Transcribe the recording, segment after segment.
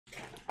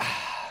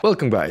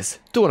Welcome guys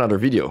to another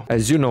video.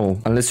 As you know,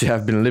 unless you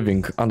have been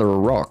living under a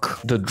rock,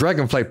 the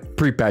Dragonflight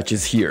Prepatch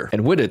is here,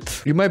 and with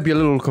it you might be a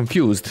little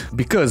confused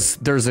because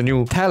there's a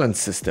new talent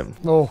system.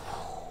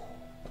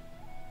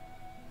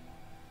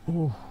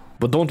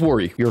 But don't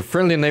worry, your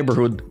friendly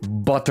neighborhood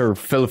butter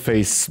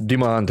fellface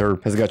demon hunter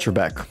has got your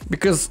back,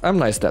 because I'm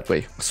nice that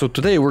way. So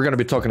today we're gonna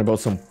be talking about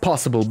some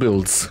possible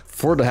builds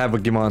for the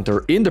Havoc demon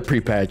hunter in the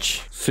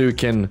pre-patch, so you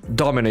can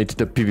dominate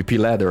the PvP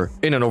ladder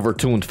in an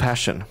overtuned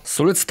fashion.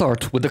 So let's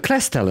start with the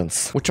class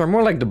talents, which are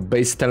more like the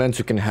base talents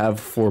you can have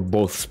for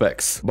both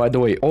specs. By the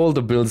way, all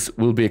the builds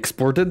will be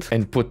exported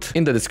and put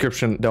in the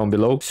description down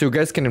below, so you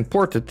guys can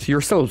import it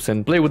yourselves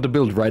and play with the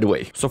build right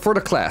away. So for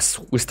the class,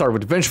 we start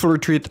with Vengeful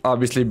Retreat,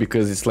 obviously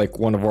because it's like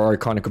one of our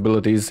iconic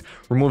abilities.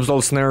 Removes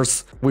all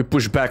snares, we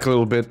push back a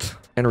little bit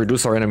and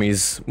reduce our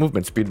enemy's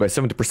movement speed by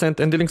 70%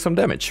 and dealing some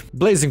damage.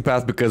 Blazing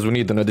Path because we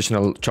need an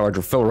additional charge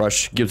of Fell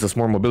Rush, gives us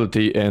more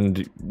mobility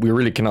and we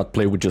really cannot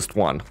play with just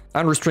one.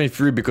 Unrestrained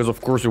Fury because of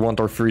course we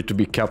want our Fury to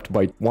be capped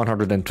by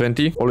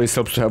 120. Always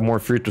helps to have more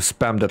Fury to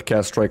spam that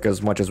cast strike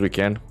as much as we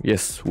can.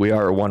 Yes, we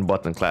are a one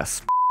button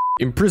class.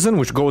 Imprison,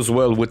 which goes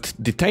well with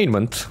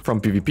Detainment from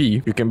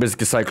PvP. You can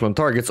basically cyclone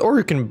targets, or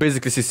you can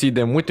basically CC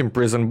them with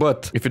Imprison,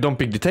 but if you don't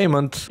pick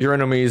Detainment, your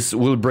enemies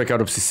will break out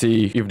of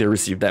CC if they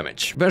receive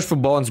damage. Vengeful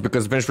Bonds,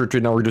 because Vengeful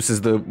Retreat now reduces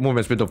the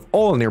movement speed of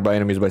all nearby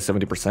enemies by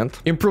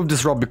 70%. Improved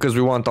Disrupt, because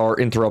we want our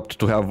Interrupt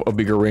to have a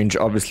bigger range.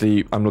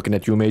 Obviously, I'm looking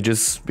at you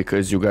mages,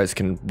 because you guys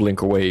can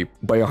blink away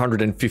by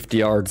 150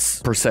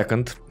 yards per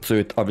second, so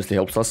it obviously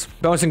helps us.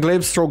 Bouncing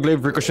Glaives, throw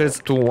glaive ricochets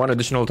to one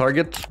additional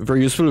target.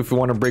 Very useful if you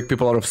want to break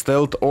people out of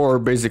stealth, or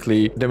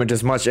basically damage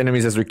as much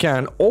enemies as we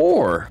can,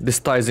 or this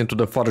ties into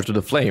the Fodder to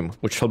the Flame,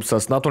 which helps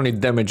us not only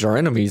damage our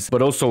enemies, but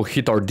also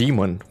hit our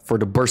demon for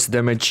the burst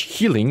damage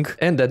healing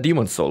and that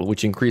demon soul,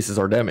 which increases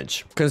our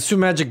damage. Consume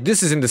Magic,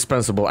 this is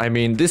indispensable. I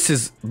mean, this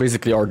is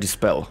basically our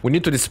dispel. We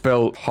need to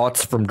dispel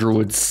hots from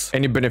druids,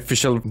 any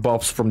beneficial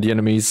buffs from the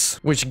enemies,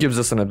 which gives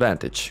us an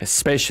advantage,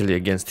 especially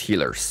against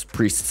healers,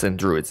 priests and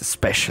druids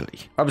especially.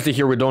 Obviously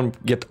here we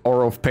don't get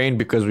Aura of Pain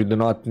because we do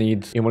not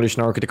need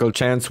Immolation or Critical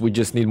Chance, we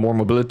just need more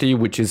mobility,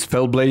 which is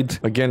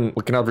Fellblade. Again,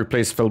 we cannot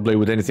replace Fellblade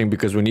with anything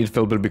because we need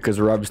Fellblade because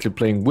we're obviously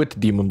playing with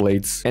Demon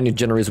Blades and it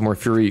generates more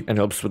Fury and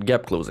helps with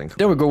gap closing.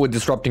 Then we go with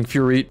Disrupting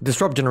Fury.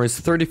 Disrupt generates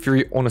 30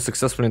 Fury on a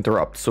successful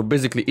interrupt. So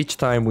basically each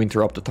time we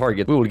interrupt a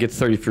target, we will get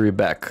 30 Fury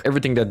back.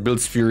 Everything that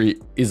builds Fury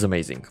is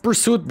amazing.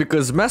 Pursuit,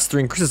 because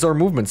Mastery increases our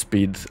movement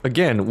speed.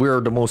 Again, we are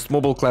the most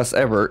mobile class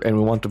ever and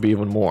we want to be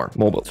even more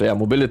mobile. So yeah,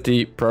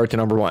 mobility, priority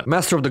number one.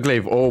 Master of the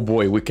Glaive. Oh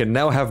boy, we can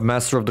now have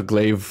Master of the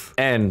Glaive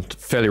and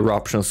Fell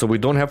Eruption. So we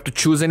don't have to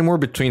choose anymore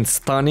between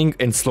stunning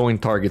and slowing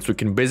targets. We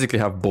can basically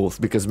have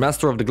both because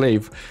Master of the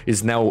Glaive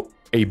is now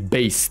a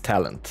base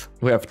talent.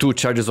 We have 2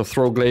 charges of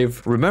Throw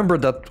Glaive. Remember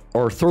that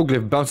our Throw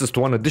Glaive bounces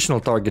to one additional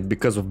target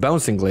because of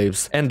Bouncing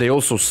Glaives, and they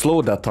also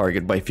slow that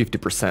target by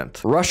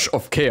 50%. Rush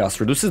of Chaos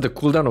reduces the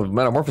cooldown of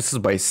Metamorphosis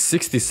by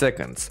 60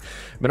 seconds.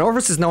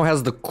 Metamorphosis now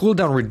has the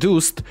cooldown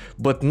reduced,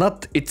 but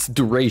not its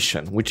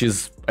duration, which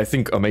is, I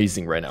think,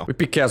 amazing right now. We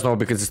pick Chaos Nova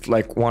because it's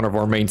like one of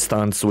our main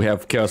stunts. We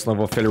have Chaos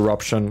Nova, Fell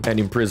Eruption, and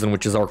Imprison,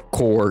 which is our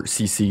core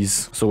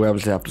CCs, so we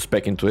obviously have to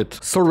spec into it.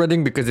 Soul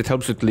Redding because it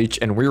helps with Leech,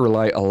 and we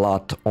rely a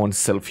lot on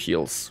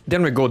self-heals.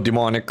 Then we go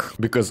Demonic,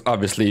 because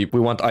obviously we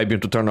want I-Beam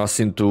to turn us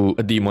into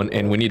a demon,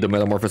 and we need the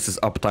Metamorphosis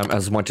uptime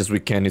as much as we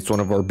can. It's one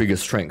of our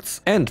biggest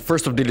strengths. And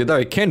First of the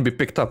Illidari can be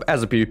picked up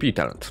as a PvP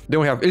talent. Then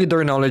we have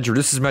Illidari Knowledge,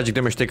 reduces magic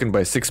damage taken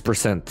by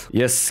 6%.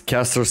 Yes,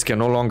 casters can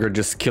no longer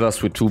just kill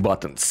us with 2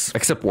 buttons,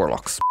 except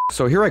Warlocks.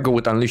 So here I go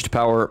with Unleashed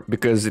Power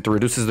because it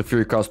reduces the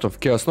Fury cost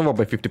of Chaos Nova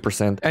by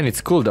 50% and its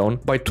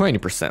cooldown by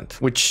 20%,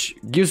 which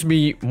gives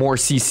me more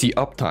CC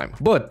uptime.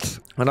 But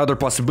another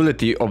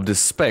possibility of this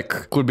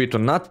spec could be to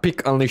not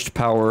pick Unleashed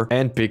Power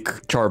and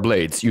pick Char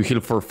Blades. You heal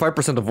for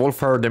 5% of all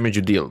fire damage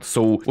you deal.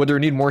 So whether you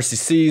need more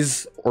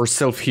CCs or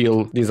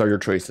self-heal, these are your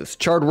choices.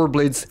 Charred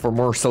Warblades for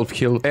more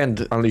self-heal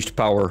and Unleashed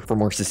Power for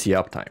more CC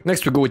uptime.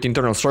 Next we go with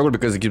Internal Struggle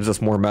because it gives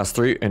us more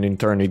mastery and in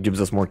turn it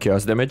gives us more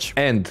chaos damage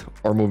and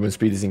our movement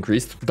speed is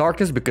increased.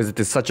 Darkness because it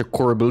is such a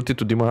core ability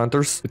to Demon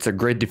Hunters. It's a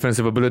great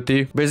defensive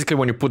ability. Basically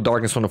when you put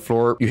Darkness on the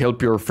floor, you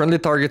help your friendly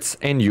targets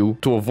and you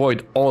to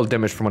avoid all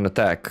damage from an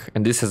attack,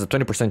 and this has a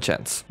 20%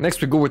 chance.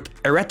 Next we go with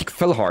Erratic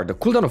Fellhard. The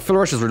cooldown of Fell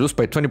Rush is reduced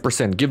by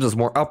 20%, gives us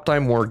more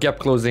uptime, more gap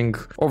closing,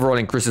 overall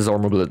increases our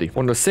mobility.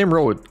 On the same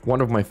road,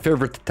 one of my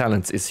favorite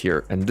talents is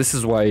here, and this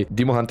is why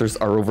Demon Hunters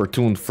are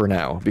overtuned for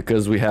now,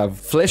 because we have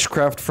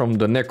Fleshcraft from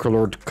the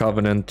Necrolord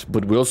Covenant,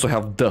 but we also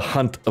have the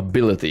Hunt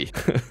ability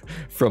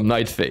from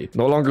Night Fae.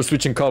 No longer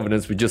switching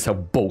covenants, we just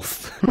have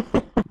both.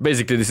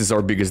 Basically, this is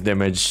our biggest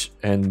damage,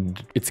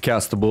 and it's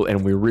castable,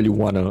 and we really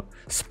want to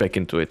spec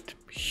into it.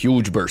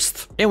 Huge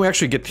burst. And we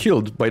actually get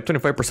healed by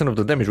 25% of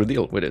the damage we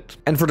deal with it.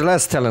 And for the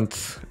last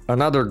talent,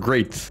 another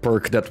great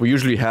perk that we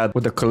usually had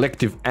with the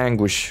Collective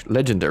Anguish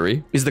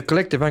legendary is the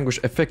Collective Anguish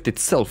effect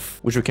itself,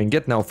 which we can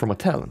get now from a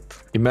talent.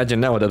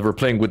 Imagine now that we're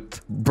playing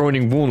with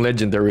Burning Wound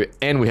legendary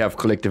and we have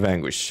Collective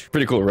Anguish.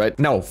 Pretty cool, right?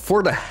 Now,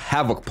 for the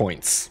Havoc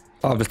points.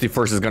 Obviously,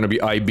 first is gonna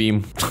be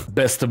I-Beam.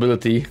 Best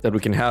ability that we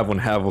can have on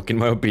Havoc, in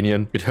my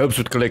opinion. It helps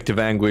with Collective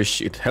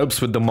Anguish, it helps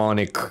with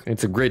Demonic.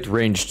 It's a great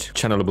ranged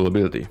channelable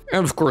ability.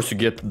 And of course, you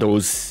get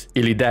those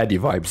Illy Daddy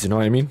vibes, you know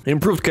what I mean?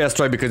 Improved Cast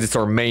Strike because it's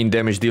our main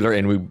damage dealer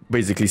and we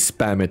basically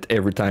spam it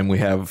every time we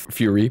have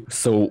Fury.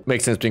 So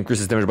makes sense to increase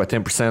his damage by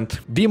 10%.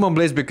 Demon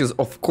Blaze because,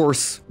 of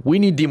course, we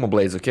need Demon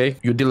Blaze, okay?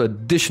 You deal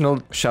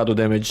additional shadow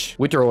damage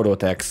with your auto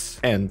attacks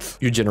and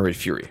you generate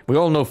Fury. We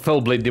all know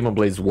Fellblade Demon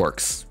Blaze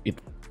works. It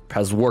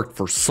has worked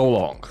for so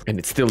long, and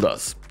it still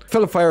does.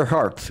 Fellfire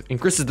Heart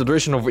increases the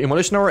duration of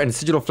Immolation Aura and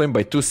Sigil of Flame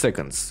by 2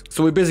 seconds.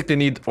 So we basically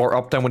need our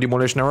uptime with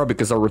Immolation Aura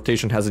because our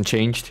rotation hasn't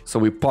changed. So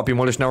we pop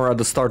Immolation Aura at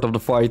the start of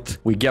the fight,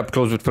 we gap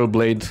close with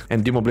Fellblade,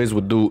 and Demon Blaze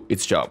would do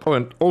its job. Oh,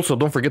 and also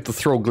don't forget to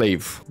throw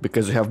Glaive,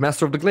 because you have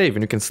Master of the Glaive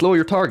and you can slow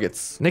your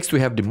targets. Next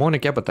we have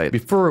Demonic Appetite.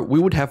 Before, we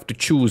would have to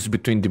choose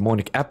between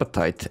Demonic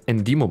Appetite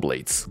and Demon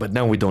Blades, but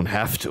now we don't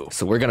have to.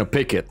 So we're gonna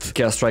pick it.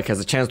 Cast Strike has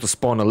a chance to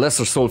spawn a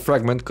lesser Soul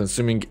Fragment,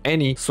 consuming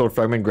any Soul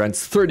Fragment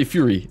grants 30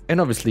 Fury,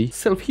 and obviously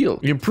self-heal.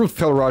 You improve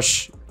Fell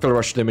Rush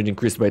damage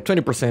increased by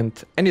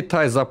 20%, and it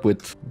ties up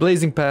with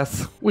Blazing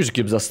Path, which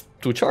gives us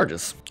 2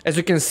 charges. As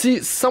you can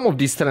see, some of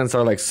these talents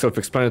are like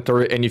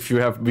self-explanatory, and if you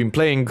have been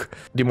playing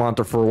Demon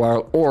Hunter for a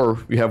while or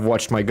you have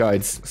watched my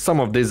guides, some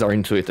of these are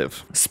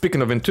intuitive.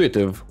 Speaking of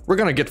intuitive, we're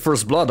gonna get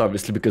First Blood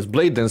obviously because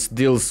Blade Dance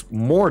deals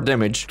more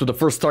damage to the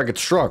first target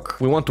struck.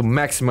 We want to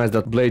maximize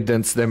that Blade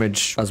Dance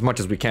damage as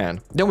much as we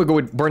can. Then we go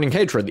with Burning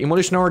Hatred.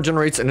 Immolation Hour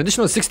generates an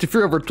additional 60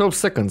 Fury over 12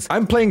 seconds.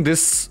 I'm playing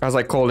this, as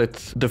I call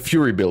it, the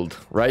Fury build,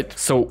 right?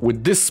 So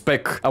with this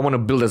spec, I want to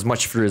build as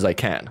much Fury as I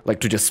can, like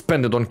to just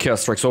spend it on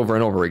Chaos Strikes over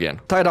and over again.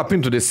 Tied up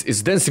into this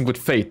is Dancing with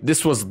Fate.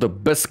 This was the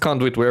best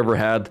conduit we ever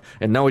had,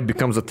 and now it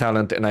becomes a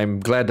talent, and I'm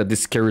glad that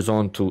this carries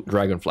on to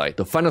Dragonflight.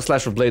 The final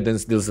slash of Blade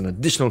Dance deals an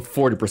additional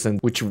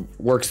 40%, which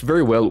works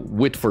very well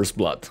with First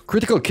Blood.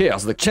 Critical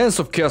Chaos. The chance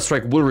of Chaos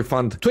Strike will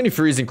refund 20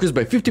 Furies increased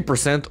by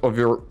 50% of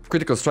your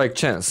critical strike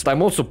chance.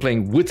 I'm also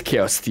playing with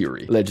Chaos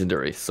Theory,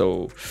 legendary,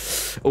 so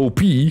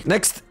OP.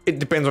 Next, it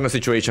depends on the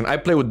situation. I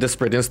play with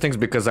Desperate Instincts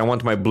because I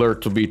want my blur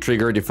to be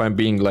triggered if I'm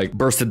being like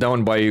bursted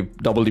down by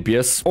double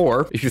DPS,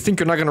 or if you think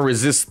you're not gonna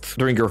resist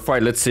during your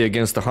fight, let's say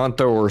against a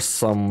Hunter or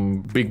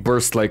some big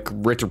burst like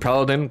Raider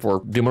Paladin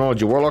or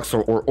Demonology Warlocks,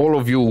 or all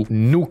of you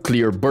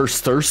nuclear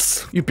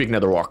bursters, you pick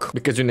Netherwalk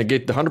because you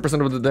negate the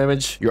 100% of the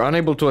damage, you're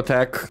unable to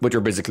attack, but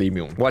you're basically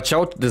immune. Watch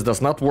out, this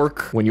does not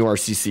work when you are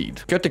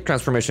CC'd. Chaotic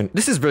Transformation.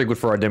 This is very good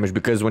for our damage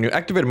because when you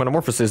activate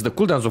Metamorphosis, the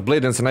cooldowns of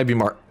Blade Dance and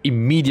I-Beam are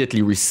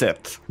immediately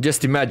reset.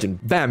 Just imagine,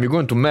 bam, you're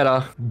going to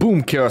meta,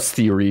 boom Chaos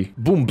Theory,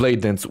 boom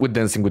Blade Dance with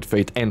Dancing with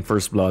Fate and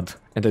First Blood,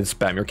 and then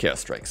spam your Chaos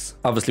Strikes.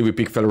 Obviously we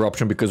pick Fell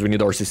Eruption because we need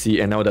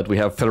RCC, and now that we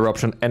have Fell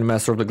Eruption and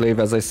Master of the Glaive,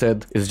 as I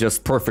said, is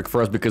just perfect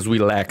for us because we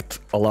lacked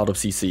a lot of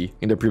CC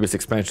in the previous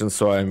expansion,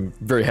 so I'm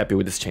very happy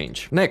with this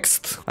change.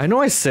 Next, I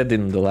know I said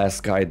in the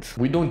last guide,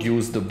 we don't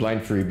use the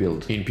Blind Fury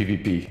build in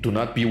PvP. Do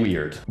not be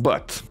weird.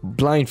 But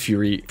Blind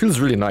Fury feels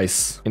really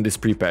nice in this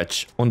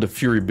pre-patch on the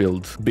Fury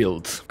build.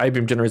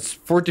 I-Beam generates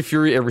 40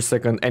 Fury every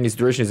second and its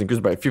duration is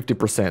increased by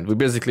 50%. We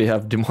basically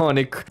have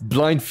Demonic,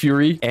 Blind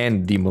Fury,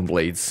 and Demon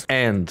Blades,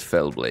 and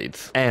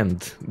Fellblade,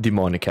 and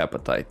Demonic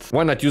Appetite.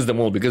 Why not use them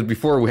all? Because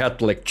before we had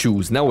to like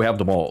choose, now we have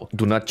them all.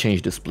 Do not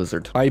change this,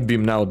 Blizzard.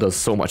 I-Beam now does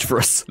so much for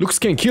us. Looks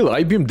can kill.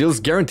 I-Beam deals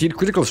guaranteed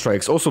critical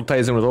strikes, also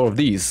ties in with all of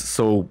these,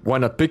 so why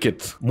not pick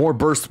it? More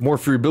burst, more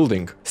Fury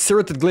building.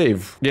 Serrated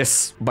Glaive.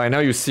 Yes, by now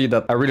you see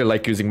that I really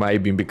like using my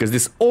I-Beam because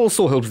this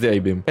also helps the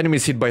I-Beam.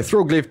 Enemies hit by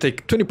Throw Glaive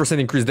take 20%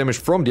 increased damage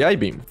from the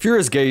I-Beam.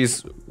 Furious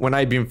Gaze. When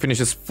I-Beam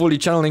finishes fully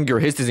channeling, your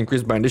haste is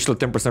increased by an additional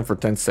 10% for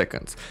 10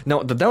 seconds.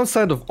 Now, the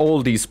downside of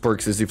all these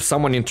perks is if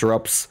someone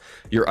interrupts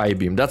your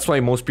I-Beam. That's why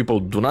most people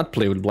do not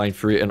play with Blind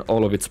Fury and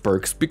all of its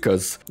perks,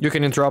 because you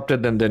can interrupt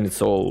it and then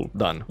it's all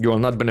done. You will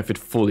not benefit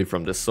fully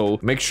from this, so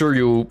make sure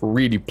you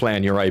really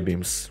plan your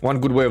I-Beams. One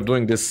good way of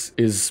doing this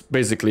is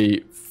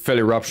basically Fell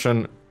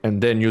Eruption and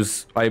then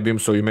use I-Beam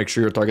so you make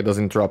sure your target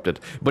doesn't interrupt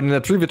it. But in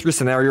a 3v3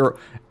 scenario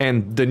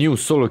and the new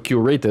solo queue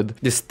rated,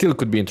 this still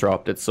could be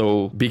interrupted,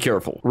 so be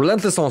careful.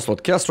 Relentless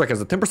Onslaught. Chaos Strike has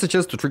a 10%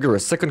 chance to trigger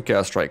a second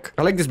Chaos Strike.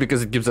 I like this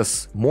because it gives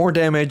us more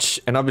damage,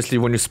 and obviously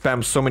when you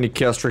spam so many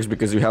Chaos Strikes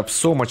because you have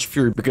so much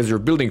Fury, because you're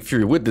building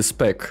Fury with this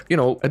spec, you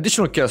know,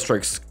 additional Chaos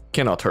Strikes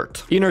cannot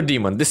hurt. Inner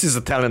Demon. This is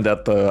a talent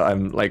that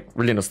I'm like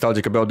really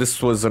nostalgic about.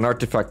 This was an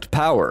artifact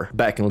power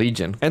back in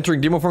Legion. Entering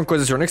Demon form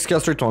causes your next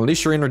Chaos Strike to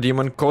unleash your Inner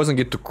Demon, causing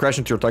it to crash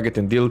into your target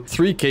and deal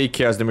 3k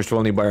chaos damage to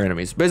only by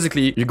enemies.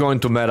 Basically, you go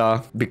into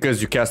meta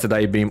because you casted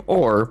I-Beam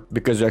or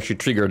because you actually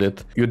triggered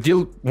it. You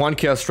deal one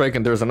Chaos Strike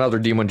and there's another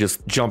demon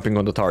just jumping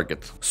on the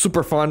target.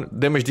 Super fun,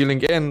 damage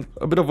dealing, and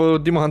a bit of a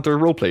Demon Hunter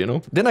roleplay, you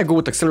know? Then I go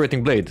with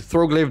Accelerating Blade.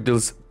 Throw Glaive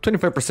deals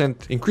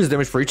 25% increased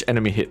damage for each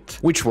enemy hit,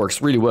 which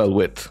works really well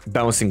with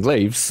Bouncing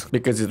Glaives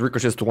because it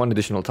ricochets to one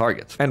additional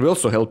target. And we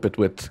also help it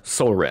with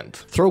Soul Rend.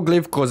 Throw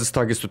Glaive causes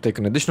targets to take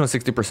an additional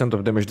 60%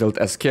 of damage dealt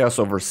as chaos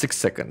over 6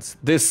 seconds.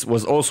 This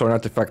was also an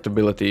artifact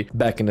ability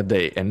back in the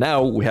day, and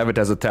now we have it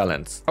as a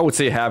talent. I would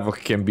say Havoc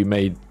can be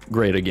made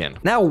great again.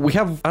 Now we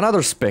have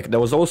another spec that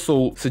was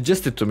also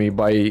suggested to me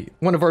by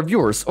one of our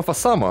viewers, of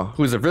Asama,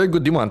 who is a very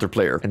good Demon Hunter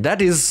player, and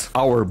that is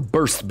our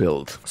burst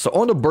build. So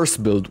on the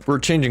burst build, we're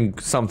changing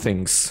some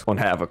things on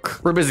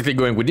Havoc. We're basically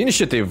going with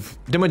initiative.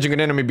 Damaging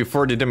an enemy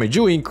before they damage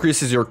you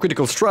increases your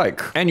critical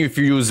strike, and if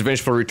you use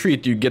Vengeful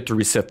Retreat, you get to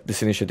reset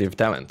this initiative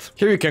talent.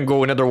 Here you can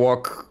go Nether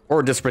Walk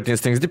or Desperate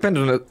Instincts,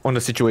 depending on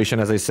the situation,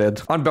 as I said.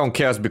 Unbound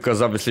Chaos,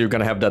 because obviously you're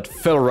gonna have that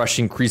Fell Rush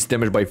increased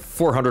damage by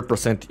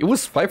 400%. It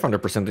was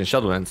 500% in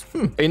Shadowlands.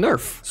 A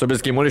nerf. So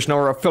basically, Demolition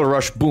Aura, Fell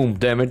Rush, boom,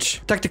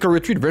 damage. Tactical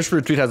Retreat, Vengeful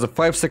Retreat has a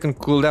 5-second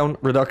cooldown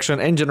reduction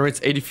and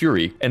generates 80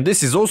 Fury. And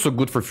this is also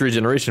good for Fury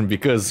generation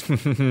because we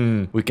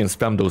can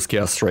spam those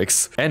Chaos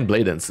Strikes and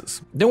Blade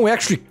Dances. Then we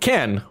actually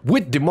can,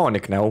 with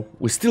Demonic now,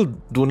 we still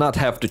do not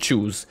have to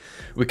choose.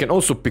 We can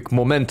also pick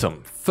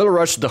Momentum. Fell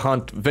Rush the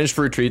Hunt,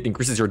 Vengeful Retreat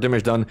increases your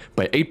damage done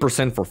by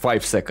 8% for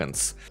 5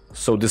 seconds.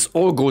 So this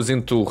all goes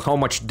into how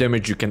much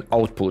damage you can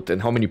output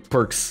and how many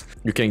perks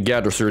you can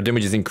gather so your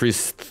damage is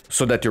increased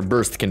so that your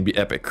burst can be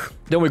epic.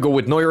 Then we go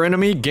with Know Your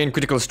Enemy, gain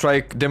critical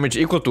strike damage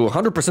equal to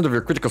 100% of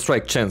your critical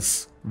strike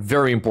chance.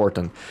 Very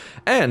important.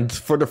 And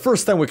for the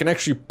first time we can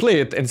actually play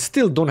it and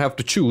still don't have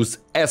to choose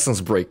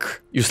Essence Break.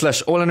 You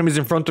slash all enemies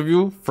in front of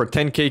you for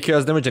 10k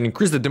chaos damage and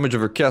increase the damage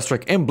of your chaos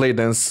strike and blade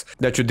dance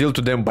that you deal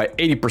to them by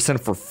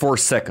 80% for 4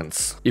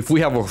 seconds. If we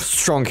have a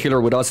strong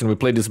healer with us and we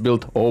play this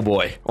build, oh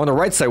boy. On the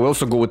right side we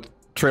also go with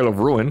Trail of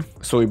Ruin,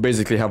 so we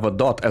basically have a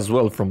dot as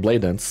well from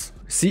Blade Dance.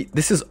 See,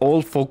 this is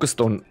all focused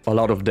on a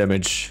lot of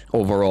damage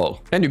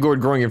overall. And you go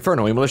with Growing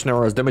Inferno. Immolation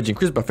Aura's damage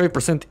increased by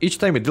 5% each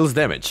time it deals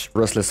damage.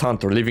 Restless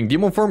Hunter, Living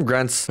Demon Form,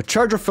 grants a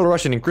charge of Fell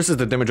Rush and increases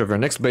the damage of your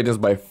next Blade Dance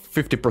by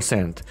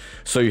 50%.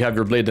 So you have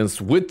your Blade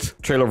Dance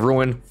with Trail of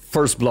Ruin,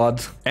 First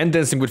Blood, and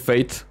Dancing with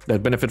Fate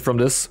that benefit from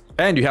this.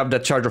 And you have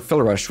that charge of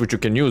Fell Rush, which you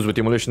can use with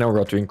Immolation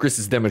Aura to increase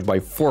its damage by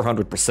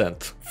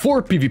 400%.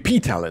 For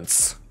PvP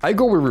talents, I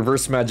go with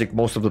Reverse Magic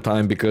most of the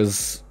time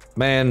because,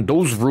 man,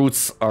 those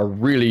roots are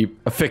really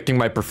affecting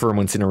my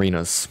performance in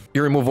arenas.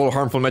 You remove all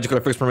harmful magical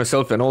effects from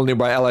yourself and all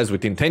nearby allies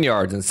within 10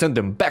 yards and send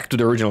them back to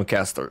the original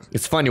caster.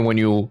 It's funny when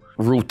you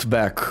root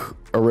back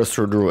a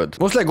Restored Druid.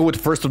 Mostly I go with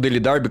First of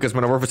Daily Diary because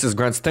Metamorphosis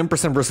grants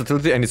 10%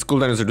 versatility and its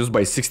cooldown is reduced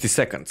by 60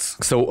 seconds.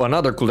 So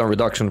another cooldown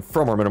reduction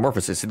from our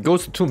Metamorphosis. It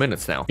goes to 2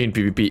 minutes now in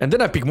PvP. And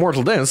then I pick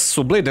Mortal Dance,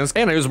 so Blade Dance,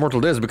 and I use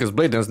Mortal Dance because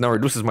Blade Dance now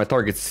reduces my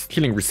target's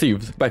healing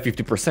received by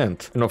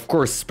 50%. And of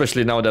course,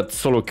 especially now that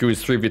solo queue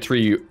is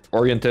 3v3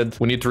 oriented,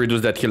 we need to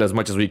reduce that heal as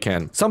much as we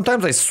can.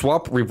 Sometimes I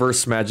swap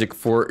Reverse Magic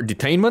for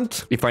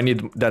Detainment if I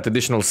need that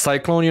additional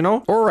Cyclone, you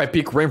know? Or I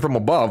pick Rain from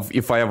Above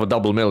if I have a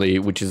double melee,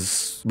 which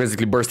is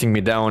basically bursting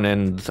me down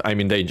and I'm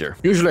in danger.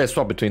 Usually I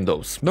swap between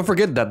those. Don't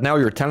forget that now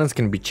your talents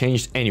can be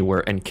changed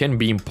anywhere and can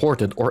be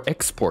imported or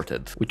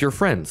exported with your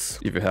friends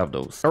if you have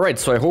those. Alright,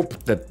 so I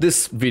hope that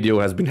this video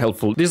has been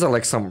helpful. These are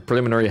like some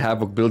preliminary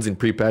Havoc builds in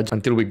pre-patch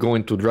until we go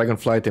into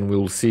Dragonflight and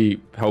we'll see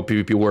how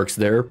PvP works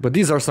there. But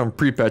these are some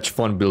pre-patch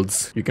fun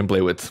builds you can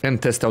play with and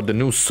test out the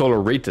new solo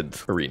rated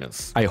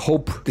arenas. I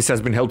hope this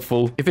has been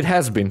helpful. If it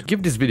has been,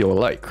 give this video a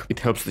like. It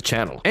helps the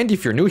channel. And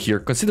if you're new here,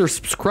 consider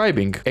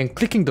subscribing and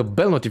clicking the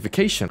bell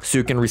notification so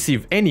you can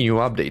receive any new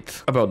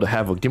update about the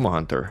Havoc Demon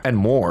Hunter and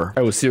more.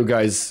 I will see you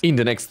guys in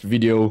the next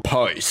video.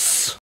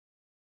 Peace!